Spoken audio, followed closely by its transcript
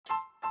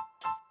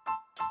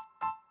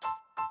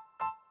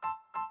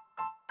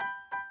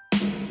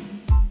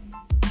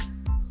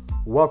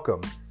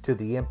Welcome to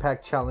the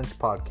Impact Challenge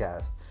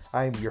podcast.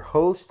 I am your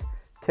host,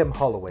 Tim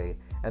Holloway,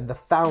 and the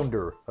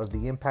founder of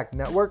the Impact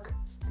Network,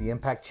 the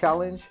Impact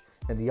Challenge,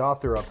 and the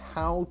author of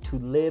How to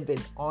Live in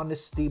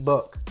Honesty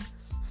book,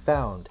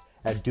 found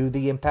at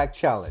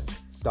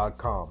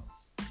dotheimpactchallenge.com.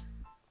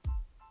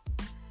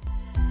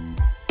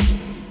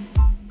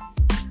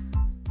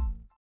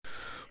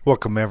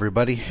 Welcome,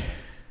 everybody,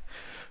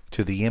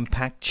 to the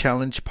Impact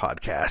Challenge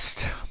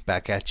podcast.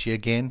 Back at you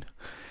again,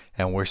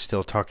 and we're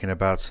still talking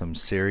about some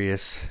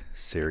serious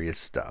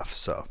stuff.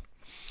 So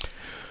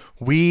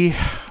we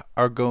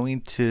are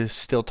going to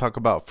still talk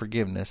about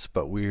forgiveness,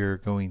 but we're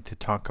going to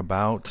talk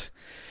about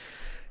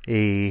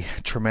a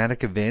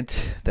traumatic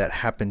event that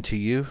happened to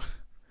you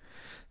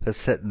that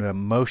set in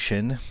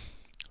motion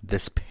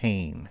this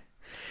pain.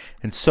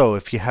 And so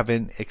if you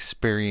haven't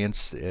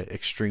experienced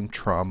extreme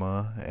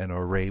trauma and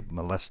or rape,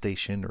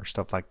 molestation, or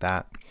stuff like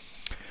that,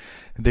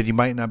 then you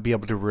might not be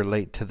able to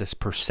relate to this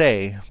per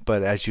se,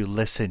 but as you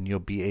listen, you'll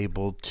be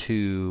able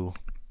to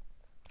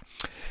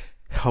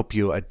help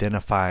you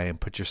identify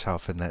and put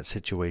yourself in that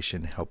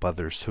situation, help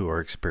others who are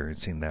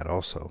experiencing that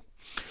also.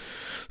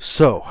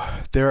 So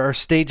there are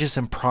stages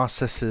and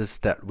processes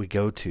that we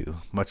go to,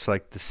 much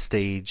like the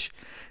stage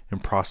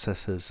and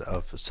processes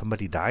of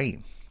somebody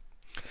dying.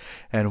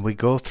 And we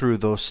go through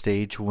those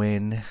stages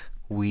when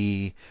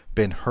we've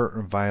been hurt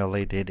and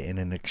violated in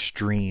an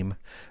extreme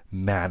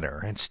manner.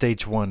 And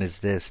stage one is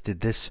this: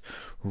 did this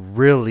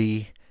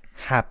really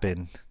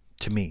happen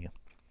to me?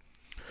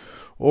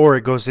 Or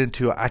it goes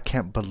into, I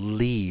can't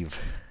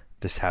believe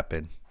this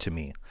happened to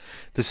me.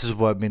 This is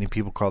what many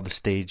people call the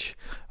stage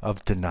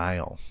of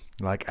denial.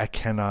 Like, I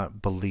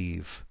cannot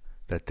believe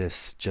that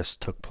this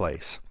just took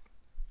place.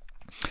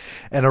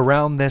 And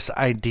around this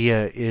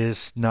idea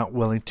is not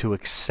willing to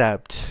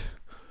accept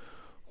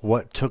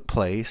what took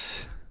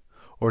place,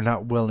 or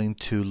not willing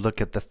to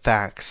look at the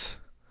facts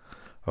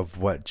of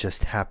what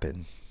just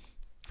happened.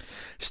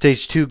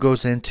 Stage two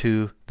goes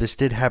into, this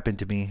did happen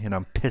to me and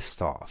I'm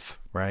pissed off,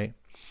 right?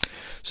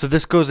 So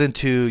this goes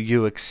into,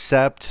 you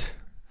accept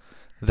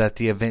that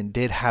the event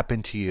did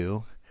happen to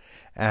you,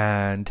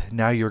 and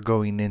now you're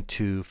going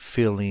into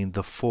feeling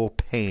the full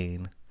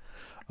pain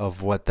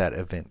of what that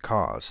event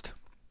caused.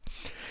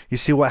 You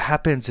see, what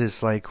happens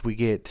is, like, we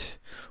get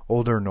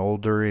older and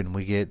older and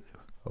we get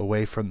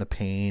away from the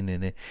pain,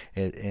 and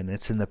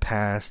it's in the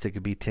past. It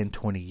could be 10,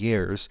 20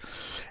 years,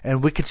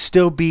 and we could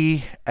still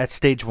be at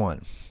stage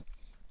one.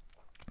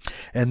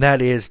 And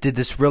that is, did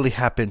this really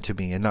happen to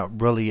me? And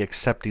not really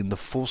accepting the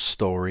full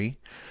story,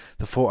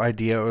 the full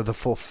idea, or the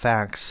full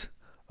facts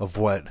of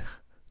what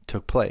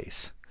took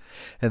place.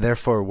 And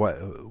therefore,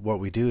 what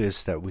we do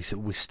is that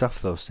we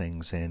stuff those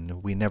things,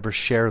 and we never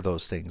share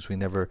those things. We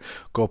never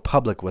go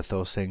public with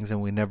those things, and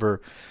we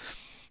never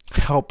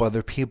help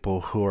other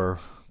people who are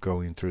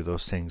going through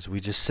those things. We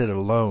just sit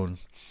alone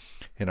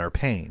in our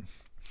pain.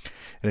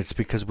 And it's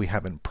because we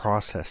haven't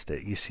processed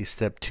it. You see,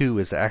 step two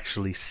is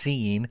actually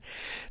seeing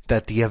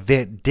that the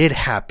event did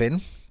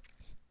happen,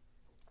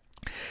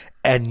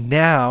 and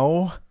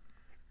now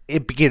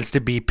it begins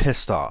to be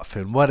pissed off.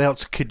 And what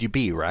else could you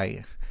be,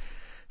 right?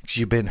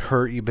 You've been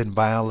hurt, you've been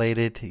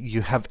violated,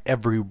 you have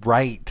every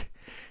right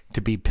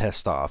to be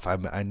pissed off.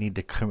 I need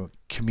to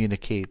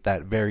communicate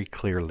that very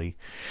clearly,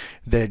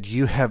 that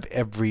you have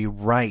every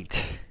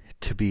right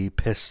to be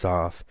pissed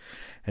off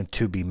and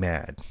to be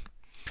mad.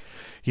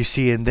 You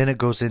see, and then it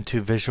goes into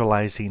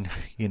visualizing,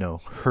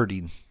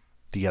 hurting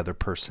the other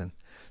person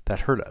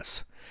that hurt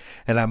us.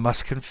 And I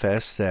must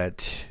confess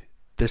that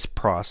this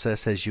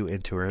process, as you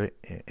enter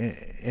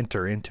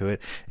into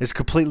it, is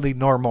completely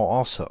normal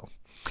also.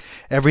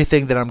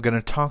 Everything that I'm going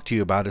to talk to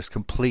you about is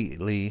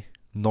completely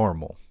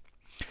normal.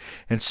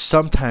 And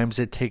sometimes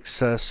it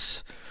takes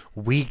us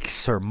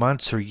weeks or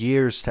months or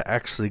years to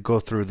actually go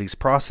through these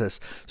processes.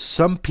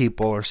 Some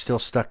people are still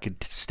stuck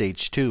at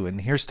stage two,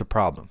 and here's the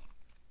problem.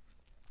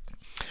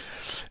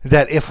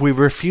 That if we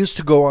refuse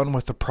to go on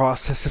with the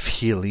process of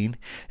healing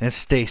and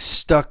stay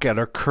stuck at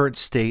our current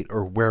state,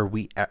 or where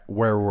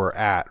we're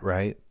at,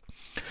 right?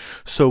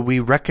 So we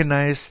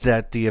recognize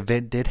that the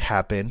event did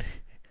happen,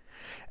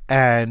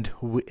 and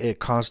it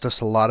caused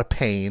us a lot of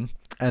pain,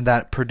 and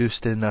that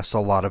produced in us a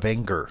lot of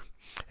anger.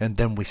 And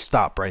then we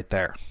stop right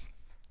there.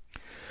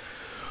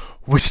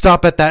 We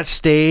stop at that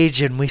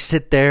stage, and we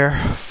sit there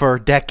for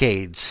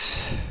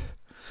decades.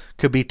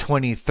 Could be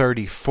 20,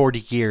 30,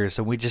 40 years,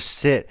 and we just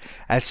sit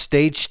at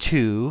stage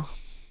two,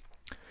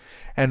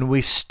 and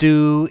we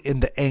stew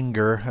in the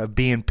anger of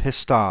being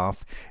pissed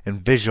off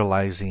and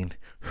visualizing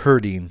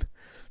hurting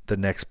the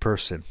next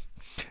person.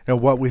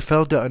 And what we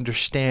fail to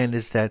understand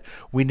is that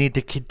we need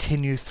to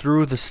continue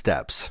through the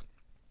steps,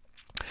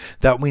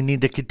 that we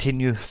need to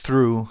continue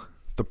through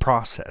the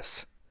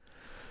process.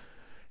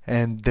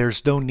 And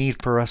there's no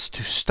need for us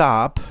to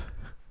stop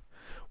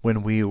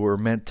when we were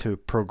meant to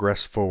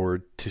progress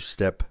forward to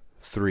step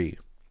three.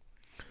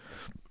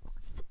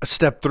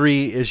 Step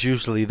three is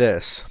usually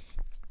this: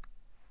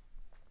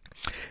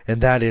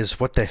 And that is,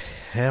 what the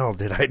hell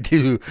did I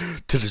do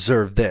to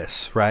deserve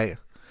this, right?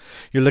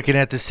 You're looking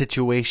at the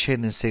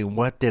situation and saying,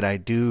 what did I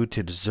do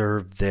to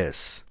deserve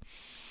this?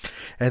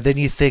 And then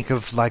you think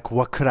of like,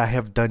 what could I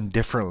have done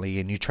differently?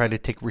 And you try to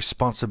take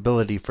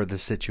responsibility for the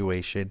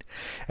situation.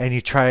 And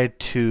you try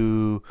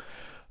to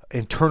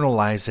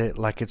internalize it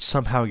like it's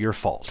somehow your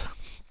fault.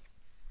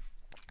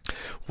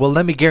 Well,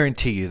 let me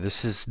guarantee you,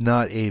 this is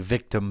not a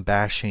victim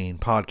bashing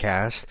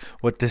podcast.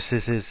 What this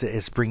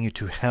is bring you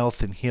to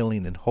health and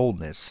healing and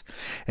wholeness.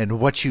 And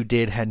what you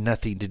did had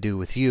nothing to do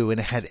with you, and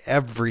it had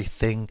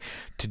everything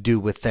to do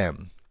with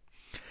them.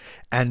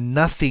 And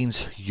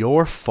nothing's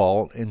your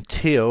fault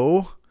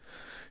until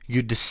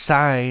you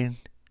decide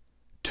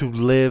to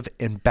live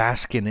and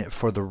bask in it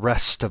for the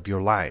rest of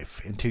your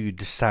life, until you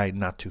decide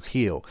not to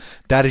heal.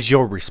 That is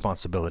your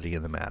responsibility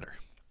in the matter.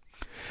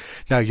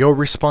 Now, your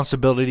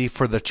responsibility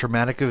for the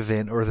traumatic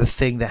event or the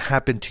thing that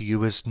happened to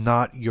you is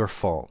not your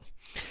fault.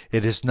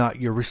 It is not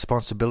your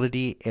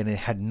responsibility, and it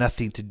had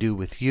nothing to do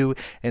with you,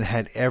 and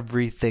had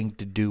everything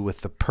to do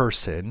with the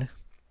person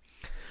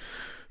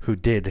who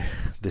did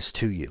this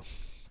to you.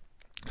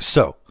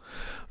 So,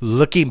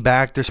 looking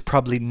back, there's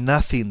probably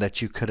nothing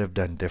that you could have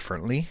done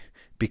differently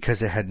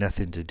because it had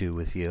nothing to do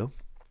with you.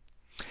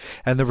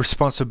 And the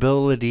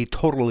responsibility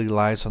totally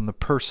lies on the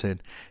person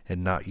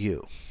and not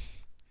you.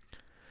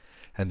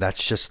 And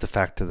that's just the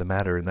fact of the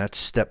matter. And that's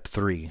step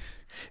 3,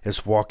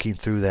 is walking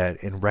through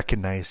that and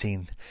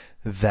recognizing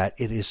that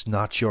it is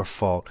not your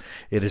fault.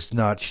 It is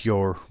not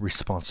your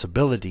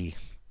responsibility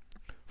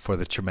for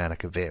the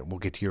traumatic event. We'll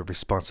get to your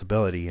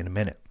responsibility in a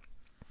minute.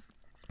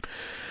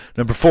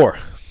 Number 4.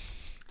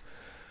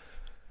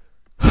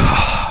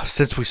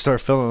 Since we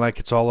start feeling like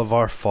it's all of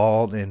our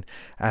fault and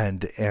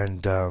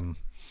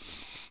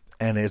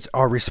it's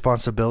our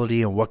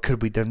responsibility and what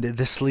could we done,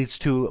 this leads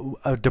to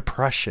a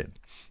depression,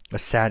 a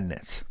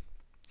sadness,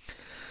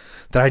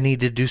 that I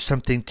need to do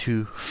something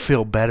to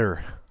feel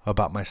better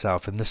about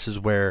myself. And this is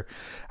where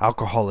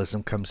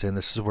alcoholism comes in.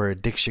 This is where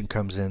addiction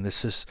comes in.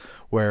 This is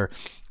where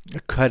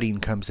cutting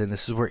comes in.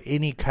 This is where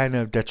any kind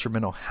of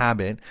detrimental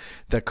habit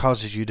that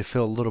causes you to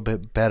feel a little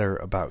bit better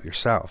about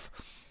yourself.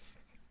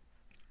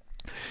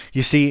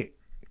 You see,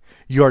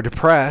 you are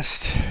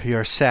depressed, you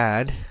are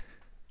sad,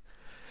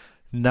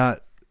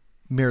 not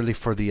merely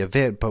for the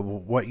event, but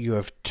what you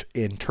have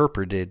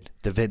interpreted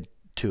the event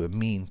to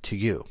mean to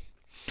you.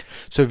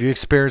 So if you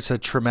experience a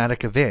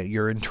traumatic event,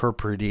 you're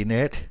interpreting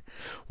it.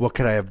 What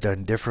could I have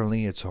done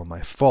differently? It's all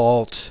my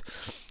fault.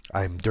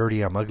 I'm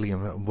dirty, I'm ugly,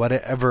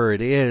 whatever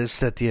it is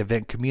that the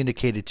event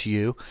communicated to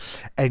you,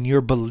 and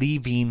you're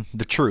believing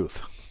the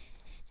truth.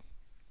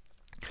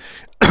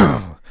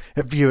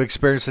 If you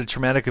experience a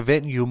traumatic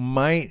event, you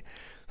might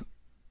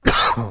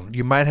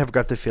have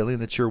got the feeling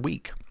that you're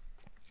weak.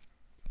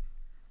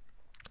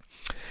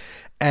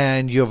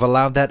 And you have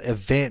allowed that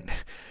event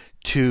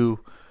to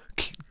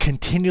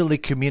continually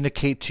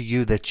communicate to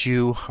you that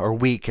you are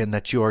weak and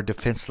that you are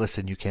defenseless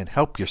and you can't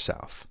help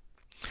yourself.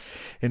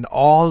 And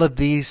all of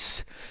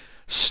these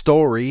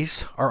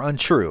stories are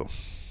untrue.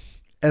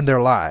 And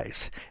they're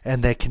lies.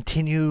 And they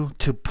continue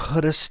to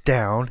put us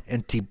down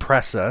and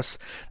depress us.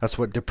 That's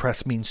what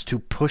depress means, to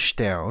push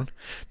down,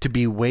 to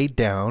be weighed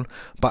down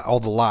by all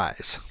the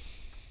lies.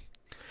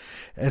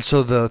 And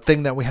so the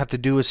thing that we have to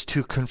do is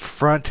to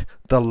confront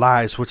the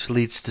lies, which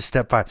leads to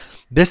step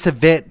 5. This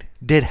event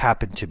did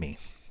happen to me.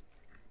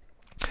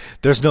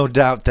 There's no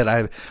doubt that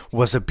I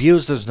was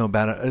abused. There's no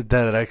doubt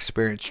that I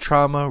experienced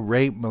trauma,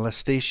 rape,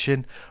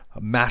 molestation,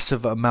 a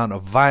massive amount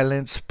of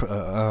violence,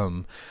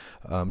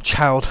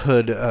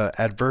 childhood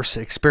adverse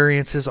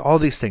experiences, all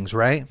these things,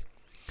 right?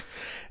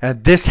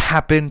 And this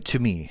happened to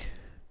me.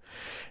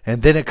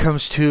 And then it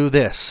comes to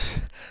this: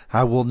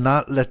 I will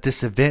not let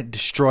this event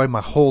destroy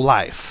my whole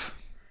life.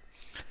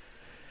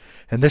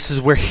 And this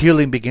is where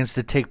healing begins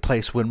to take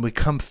place, when we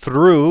come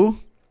through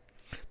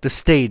the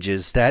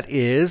stages. That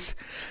is,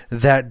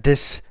 that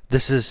this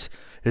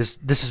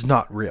is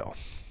not real.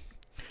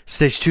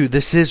 Stage 2,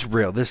 this is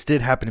real. This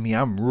did happen to me.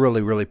 I'm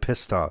really, really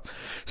pissed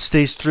off.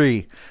 Stage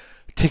 3,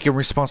 taking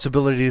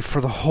responsibility for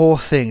the whole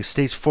thing.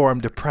 Stage 4, I'm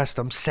depressed,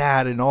 I'm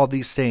sad, and all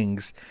these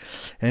things.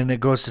 And it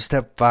goes to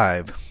step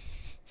 5.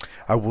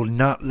 I will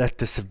not let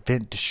this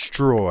event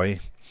destroy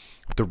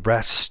the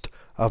rest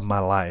of my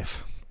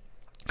life.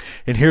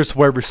 And here's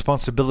where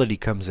responsibility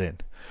comes in.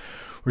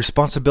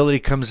 Responsibility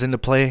comes into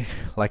play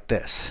like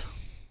this: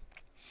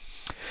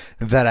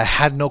 that I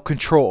had no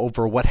control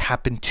over what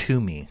happened to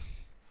me,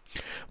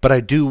 but I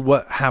do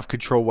have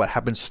control what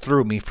happens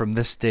through me from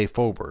this day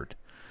forward.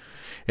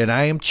 And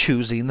I am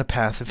choosing the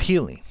path of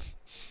healing.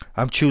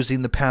 I'm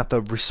choosing the path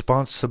of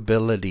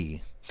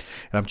responsibility.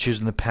 And I'm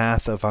choosing the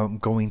path of I'm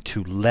going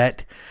to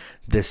let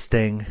this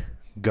thing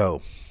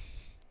go.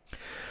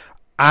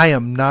 I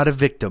am not a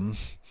victim,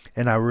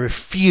 and I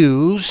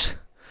refuse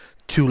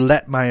to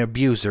let my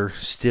abuser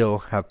still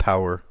have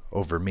power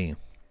over me.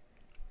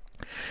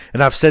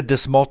 And I've said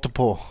this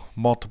multiple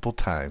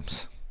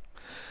times,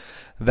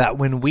 that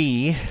when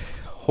we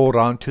hold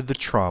on to the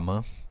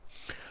trauma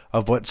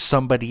of what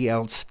somebody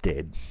else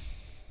did,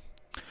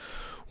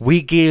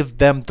 we give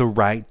them the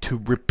right to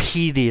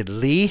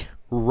repeatedly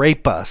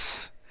rape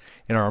us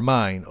in our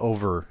mind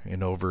over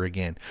and over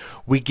again.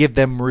 We give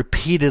them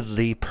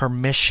repeatedly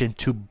permission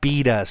to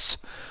beat us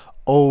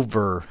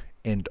over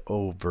and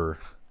over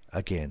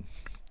again.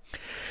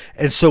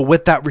 And so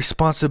with that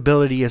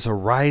responsibility is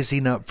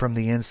arising up from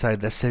the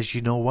inside that says,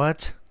 you know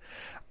what?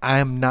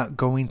 I'm not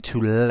going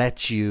to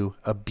let you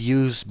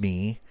abuse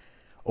me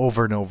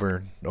over and over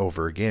and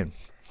over again.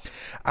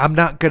 I'm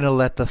not going to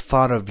let the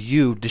thought of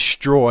you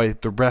destroy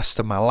the rest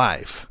of my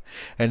life.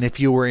 And if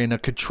you were in a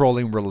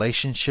controlling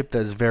relationship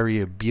that's very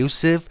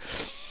abusive,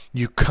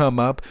 you come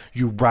up,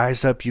 you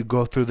rise up, you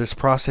go through this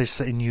process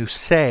and you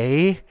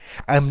say,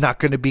 I'm not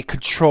going to be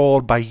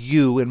controlled by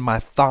you in my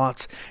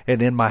thoughts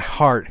and in my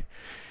heart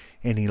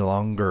any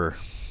longer.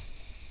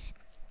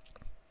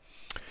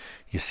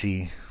 You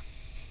see,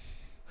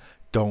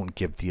 don't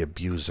give the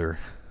abuser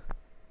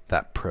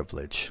that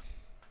privilege.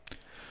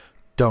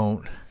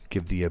 Don't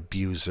give the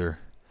abuser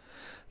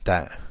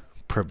that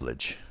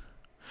privilege.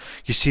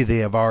 You see, they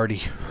have already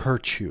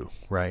hurt you,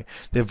 right?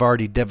 They've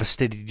already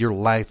devastated your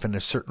life in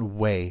a certain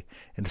way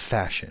and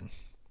fashion.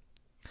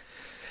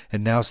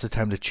 And now's the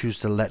time to choose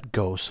to let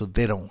go so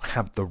they don't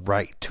have the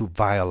right to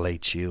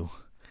violate you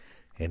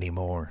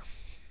anymore.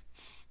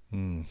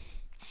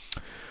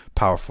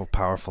 Powerful,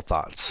 powerful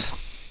thoughts.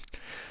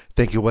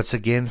 Thank you once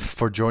again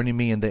for joining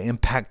me in the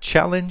Impact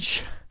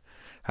Challenge.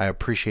 I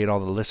appreciate all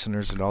the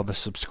listeners and all the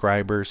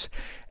subscribers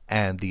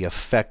and the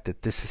effect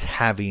that this is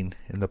having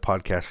in the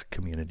podcast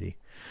community.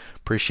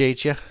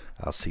 Appreciate you.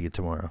 I'll see you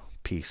tomorrow.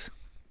 Peace.